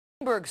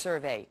Bloomberg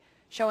survey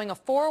showing a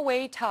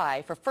four-way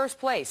tie for first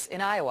place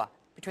in Iowa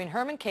between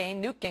Herman Cain,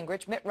 Newt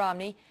Gingrich, Mitt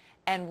Romney,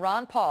 and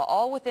Ron Paul,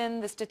 all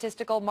within the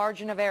statistical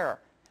margin of error.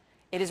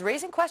 It is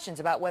raising questions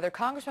about whether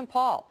Congressman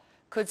Paul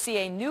could see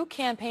a new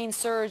campaign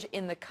surge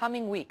in the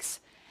coming weeks.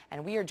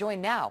 And we are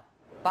joined now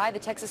by the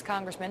Texas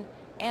congressman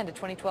and a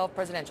 2012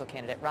 presidential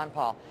candidate, Ron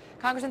Paul.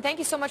 Congressman, thank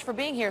you so much for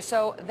being here.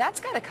 So that's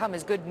got to come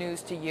as good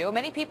news to you.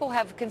 Many people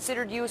have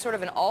considered you sort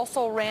of an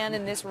also-ran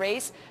in this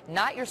race,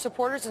 not your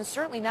supporters, and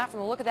certainly not from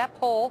the look of that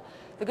poll,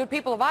 the good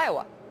people of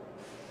Iowa.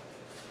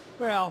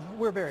 Well,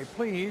 we're very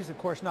pleased, of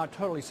course not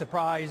totally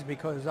surprised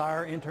because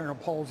our internal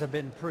polls have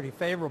been pretty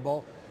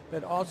favorable.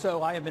 But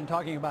also, I have been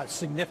talking about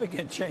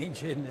significant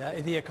change in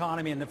the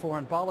economy and the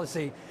foreign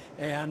policy,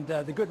 and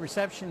the good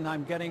reception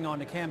I'm getting on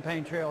the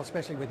campaign trail,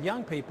 especially with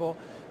young people.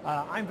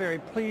 I'm very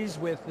pleased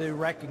with the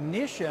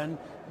recognition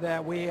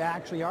that we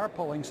actually are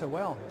polling so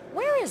well.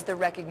 Where is the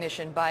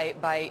recognition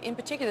by in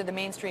particular, the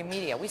mainstream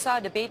media? We saw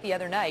a debate the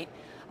other night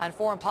on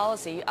foreign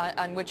policy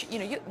on which,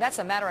 that's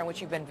a matter on which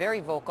you've been very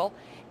vocal.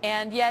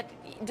 And yet,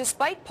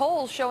 despite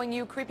polls showing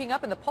you creeping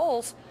up in the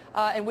polls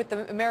and with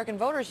the American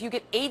voters, you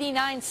get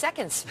 89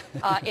 seconds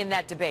in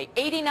that debate.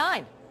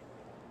 89.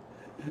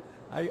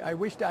 I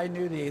wished I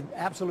knew the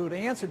absolute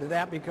answer to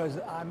that because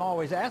I'm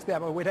always asked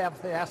that, but we'd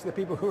have to ask the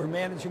people who are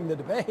managing the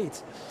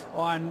debates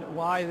on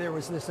why there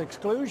was this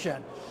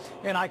exclusion.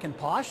 And I can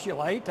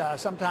postulate,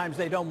 sometimes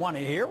they don't want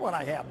to hear what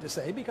I have to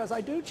say because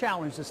I do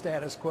challenge the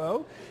status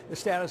quo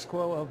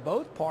of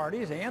both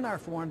parties and our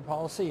foreign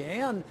policy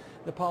and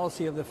the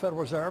policy of the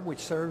Federal Reserve, which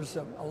serves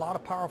a lot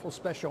of powerful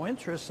special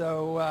interests.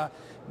 So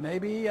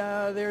maybe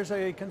there's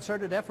a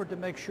concerted effort to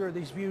make sure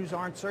these views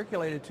aren't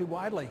circulated too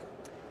widely.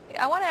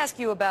 I want to ask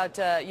you about,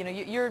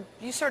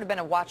 you've sort of been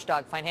a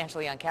watchdog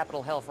financially on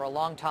Capitol Hill for a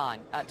long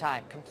time,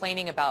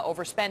 complaining about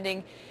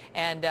overspending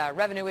and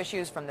revenue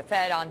issues from the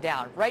Fed on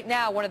down. Right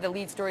now, one of the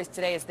lead stories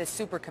today is this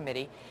super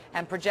committee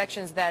and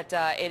projections that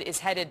it is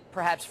headed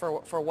perhaps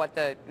for what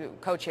the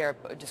co-chair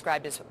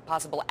described as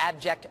possible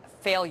abject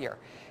failure.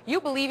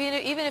 You believe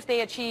even if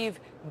they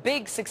achieve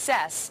big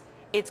success,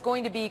 it's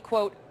going to be,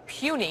 quote,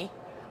 puny,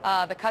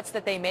 the cuts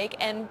that they make.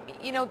 And,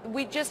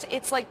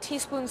 it's like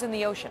teaspoons in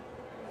the ocean.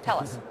 Tell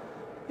us.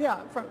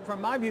 Yeah,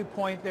 from my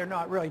viewpoint, they're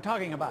not really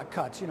talking about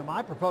cuts.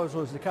 My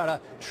proposal is to cut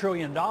 $1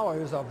 trillion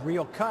of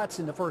real cuts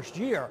in the first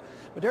year.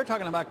 But they're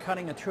talking about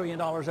cutting $1 trillion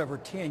over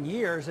 10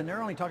 years, and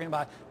they're only talking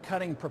about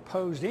cutting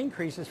proposed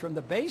increases from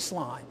the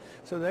baseline.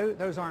 So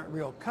those aren't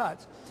real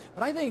cuts.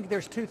 But I think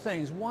there's two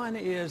things. One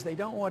is they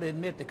don't want to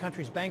admit the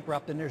country's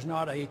bankrupt and there's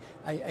not a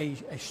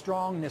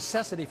strong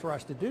necessity for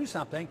us to do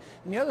something.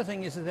 And the other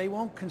thing is that they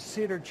won't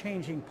consider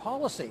changing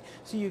policy.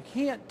 So you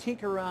can't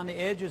tinker around the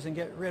edges and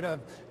get rid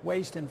of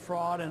waste and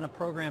fraud in a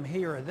program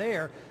here or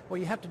there. What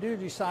you have to do is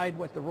decide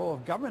what the role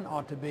of government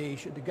ought to be.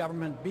 Should the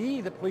government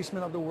be the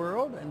policeman of the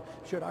world? And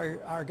should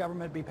our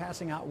government be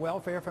passing out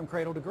welfare from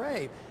cradle to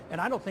grave? And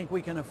I don't think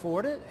we can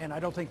afford it, and I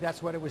don't think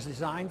that's what it was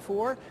designed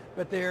for.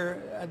 But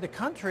the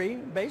country,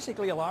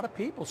 basically a lot of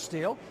people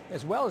still,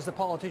 as well as the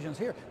politicians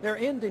here, they're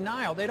in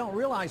denial. They don't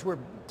realize we're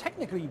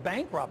technically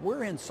bankrupt.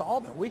 We're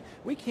insolvent.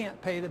 We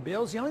can't pay the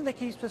bills. The only thing that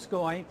keeps us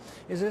going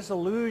is this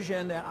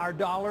illusion that our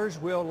dollars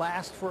will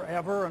last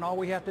forever and all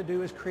we have to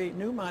do is create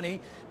new money,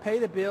 pay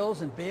the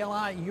bills, and bail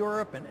out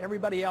Europe and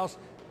everybody else.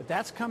 But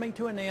that's coming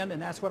to an end,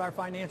 and that's what our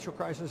financial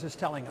crisis is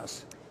telling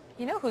us.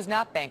 You know who's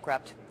not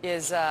bankrupt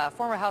is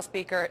former House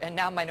Speaker and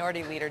now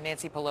Minority Leader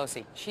Nancy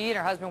Pelosi. She and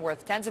her husband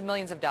worth tens of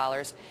millions of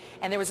dollars.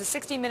 And there was a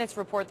 60 Minutes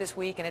report this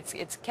week, and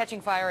it's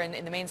catching fire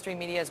in the mainstream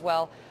media as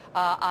well,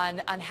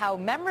 on how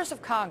members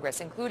of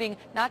Congress, including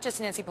not just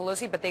Nancy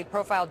Pelosi, but they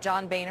profiled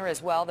John Boehner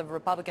as well, the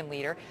Republican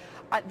leader,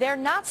 they're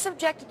not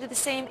subjected to the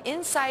same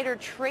insider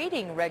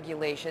trading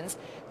regulations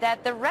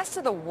that the rest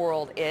of the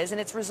world is,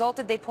 and it's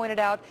resulted, they pointed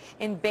out,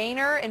 in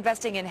Boehner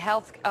investing in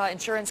health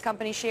insurance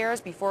company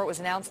shares before it was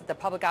announced that the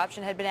public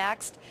option had been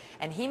axed,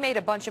 and he made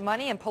a bunch of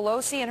money, and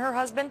Pelosi and her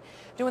husband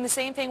doing the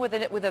same thing with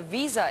a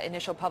Visa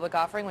initial public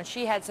offering when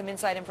she had some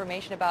inside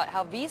information about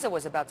how Visa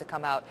was about to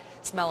come out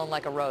smelling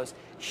like a rose.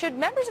 Should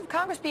members of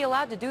Congress be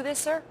allowed to do this,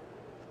 sir?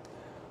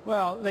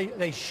 Well,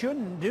 they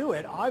shouldn't do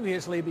it,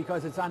 obviously,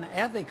 because it's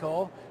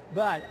unethical.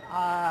 But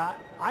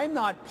I'm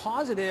not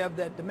positive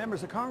that the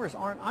members of Congress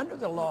aren't under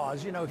the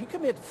laws. If you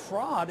commit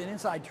fraud and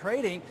inside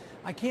trading,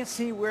 I can't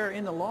see where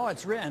in the law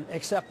it's written,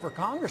 except for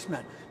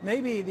congressmen.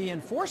 Maybe the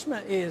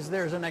enforcement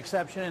there's an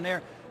exception in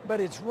there, but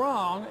it's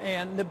wrong.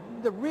 And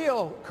the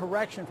real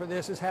correction for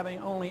this is having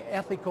only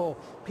ethical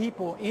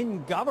people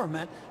in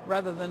government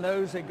rather than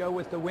those that go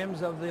with the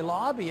whims of the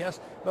lobbyists.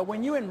 But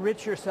when you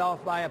enrich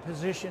yourself by a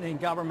position in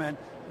government,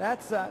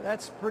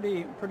 that's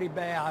pretty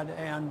bad,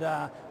 and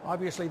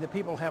obviously the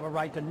people have a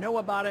right to know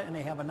about it, and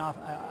they have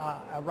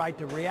a right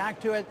to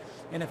react to it,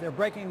 and if they're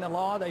breaking the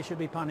law, they should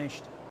be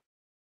punished.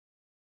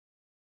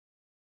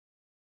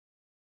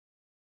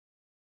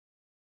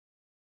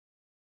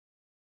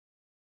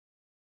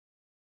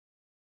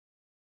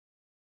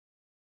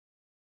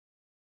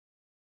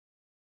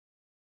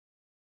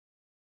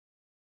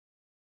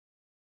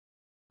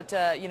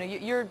 You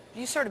know,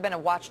 you've sort of been a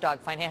watchdog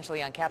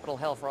financially on Capitol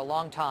Hill for a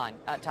long time,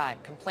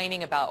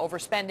 complaining about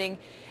overspending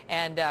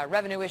and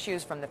revenue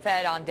issues from the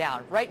Fed on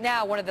down. Right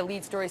now, one of the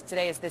lead stories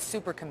today is this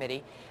super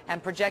committee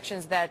and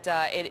projections that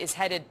it is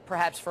headed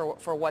perhaps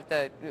for what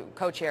the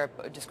co-chair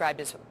described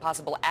as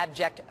possible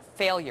abject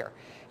failure.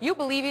 You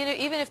believe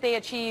even if they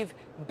achieve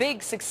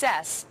big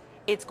success,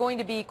 it's going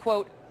to be,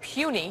 quote,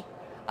 puny,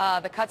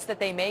 the cuts that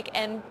they make.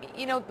 And,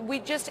 you know,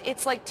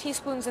 it's like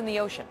teaspoons in the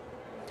ocean.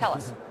 Tell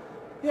us.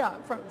 Yeah,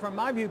 from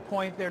my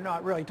viewpoint, they're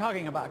not really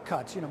talking about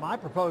cuts. You know, my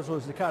proposal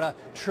is to cut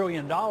 $1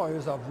 trillion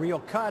of real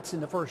cuts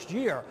in the first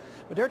year.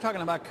 But they're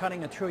talking about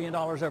cutting $1 trillion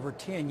over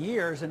 10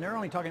 years, and they're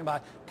only talking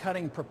about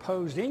cutting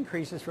proposed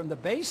increases from the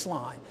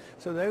baseline.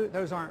 So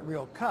those aren't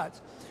real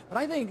cuts. But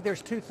I think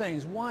there's two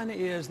things. One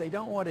is they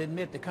don't want to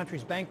admit the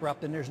country's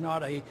bankrupt and there's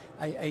not a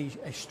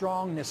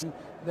strongness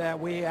that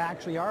we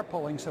actually are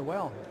polling so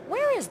well.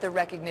 Where is the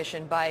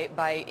recognition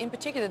by in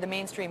particular, the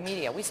mainstream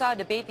media? We saw a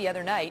debate the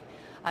other night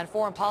on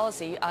foreign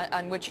policy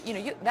on which, you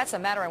know, that's a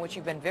matter on which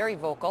you've been very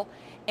vocal.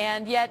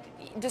 And yet,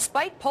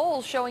 despite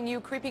polls showing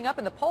you creeping up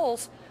in the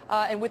polls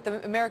and with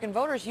the American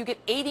voters, you get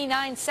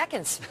 89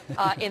 seconds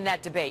in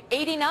that debate.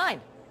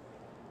 89.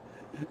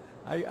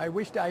 I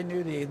wished I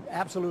knew the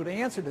absolute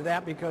answer to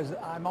that, because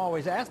I'm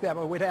always asked that,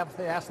 but we'd have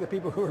to ask the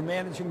people who are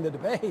managing the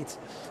debates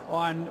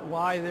on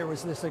why there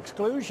was this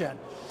exclusion.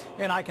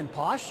 And I can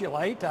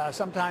postulate,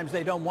 sometimes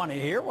they don't want to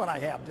hear what I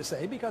have to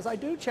say, because I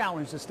do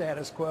challenge the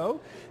status quo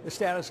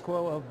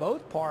of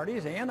both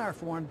parties and our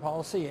foreign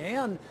policy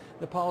and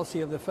the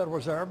policy of the Federal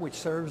Reserve, which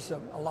serves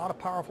a lot of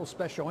powerful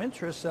special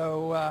interests.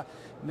 So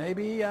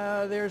maybe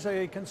there's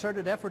a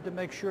concerted effort to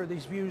make sure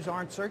these views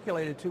aren't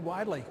circulated too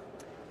widely.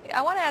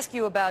 I want to ask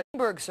you about the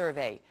Bloomberg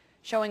survey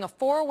showing a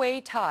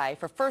four-way tie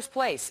for first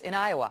place in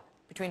Iowa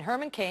between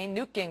Herman Cain,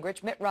 Newt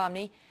Gingrich, Mitt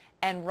Romney,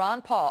 and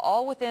Ron Paul,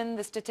 all within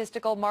the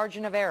statistical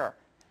margin of error.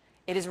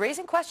 It is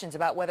raising questions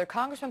about whether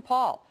Congressman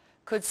Paul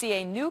could see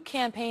a new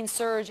campaign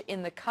surge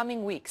in the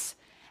coming weeks.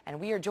 And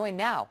we are joined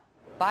now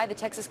by the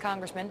Texas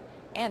congressman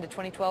and a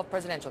 2012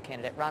 presidential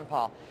candidate, Ron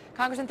Paul.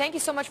 Congressman, thank you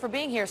so much for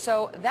being here.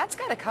 So that's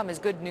got to come as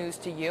good news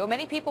to you.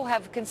 Many people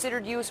have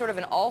considered you sort of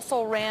an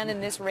also-ran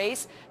in this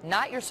race,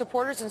 not your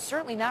supporters, and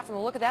certainly not, from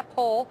the look of that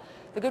poll,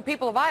 the good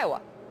people of Iowa.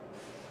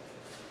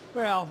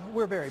 Well,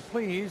 we're very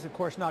pleased, of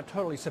course not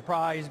totally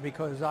surprised,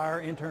 because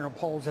our internal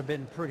polls have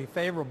been pretty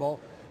favorable.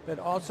 But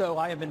also,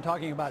 I have been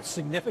talking about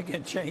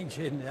significant change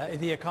in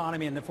the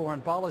economy and the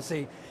foreign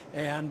policy,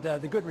 and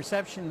the good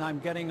reception I'm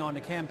getting on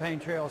the campaign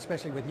trail,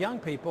 especially with young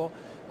people.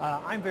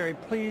 I'm very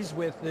pleased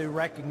with the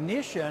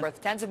recognition.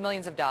 Worth tens of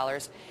millions of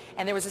dollars.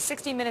 And there was a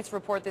 60 Minutes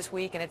report this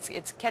week, and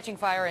it's catching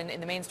fire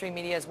in the mainstream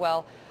media as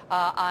well,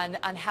 on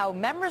how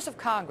members of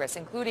Congress,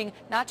 including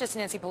not just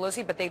Nancy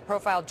Pelosi, but they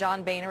profiled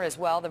John Boehner as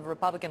well, the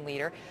Republican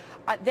leader,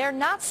 they're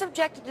not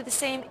subjected to the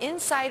same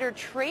insider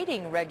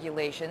trading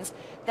regulations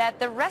that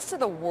the rest of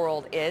the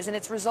world is. And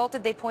it's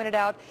resulted, they pointed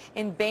out,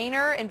 in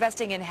Boehner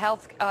investing in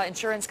health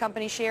insurance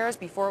company shares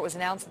before it was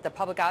announced that the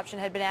public option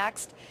had been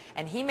axed.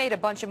 And he made a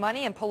bunch of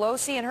money, and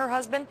Pelosi and her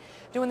husband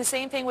doing the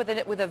same thing with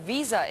a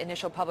Visa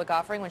initial public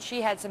offering when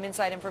she had some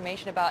inside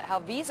information about how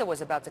Visa was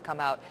about to come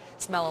out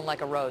smelling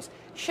like a rose.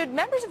 Should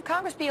members of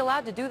Congress be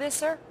allowed to do this,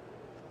 sir?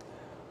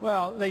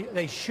 Well,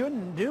 they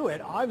shouldn't do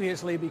it,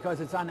 obviously, because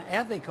it's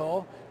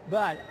unethical.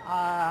 But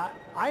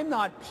I'm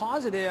not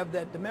positive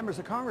that the members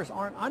of Congress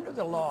aren't under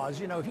the laws.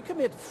 You know, if you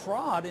commit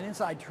fraud and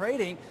inside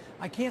trading,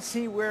 I can't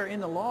see where in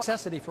the law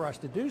necessity for us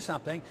to do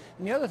something.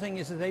 And the other thing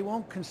is that they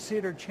won't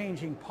consider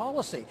changing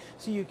policy.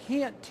 So you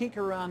can't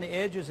tinker around the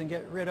edges and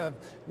get rid of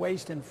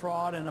waste and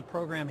fraud in a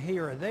program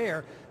here or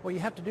there. What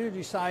you have to do is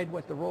decide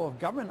what the role of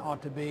government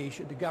ought to be.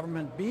 Should the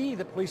government be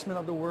the policeman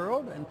of the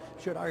world? And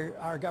should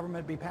our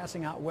government be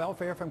passing out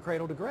welfare from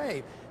cradle to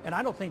grave? And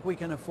I don't think we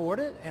can afford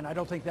it, and I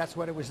don't think that's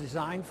what it was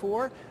designed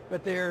for.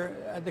 But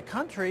the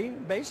country,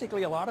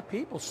 basically a lot of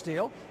people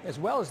still, as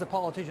well as the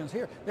politicians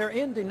here, they're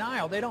in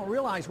denial. They don't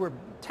realize we're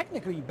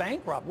technically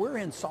bankrupt. We're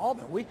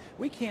insolvent.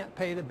 We can't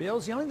pay the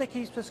bills. The only thing that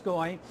keeps us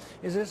going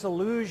is this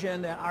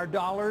illusion that our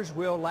dollars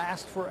will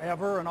last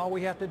forever, and all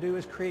we have to do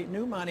is create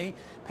new money,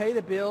 pay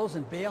the bills,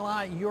 and bail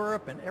out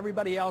Europe and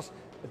everybody else.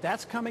 But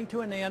that's coming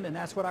to an end, and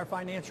that's what our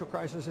financial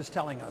crisis is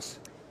telling us.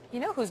 You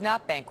know who's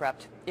not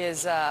bankrupt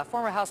is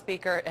former House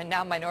Speaker and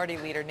now Minority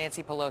Leader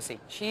Nancy Pelosi.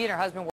 She and her husband